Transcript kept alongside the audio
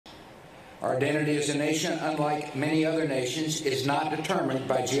Our identity as a nation, unlike many other nations, is not determined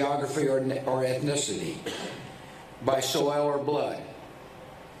by geography or ethnicity, by soil or blood.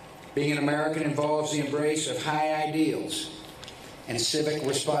 Being an American involves the embrace of high ideals and civic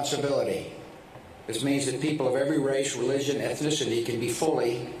responsibility. This means that people of every race, religion, ethnicity can be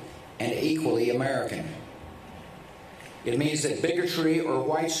fully and equally American. It means that bigotry or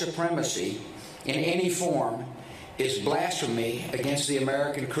white supremacy in any form is blasphemy against the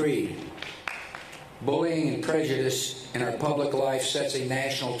American creed. Bullying and prejudice in our public life sets a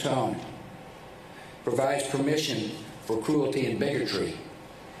national tone, provides permission for cruelty and bigotry,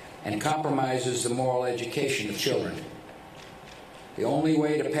 and compromises the moral education of children. The only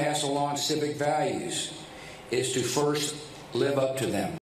way to pass along civic values is to first live up to them.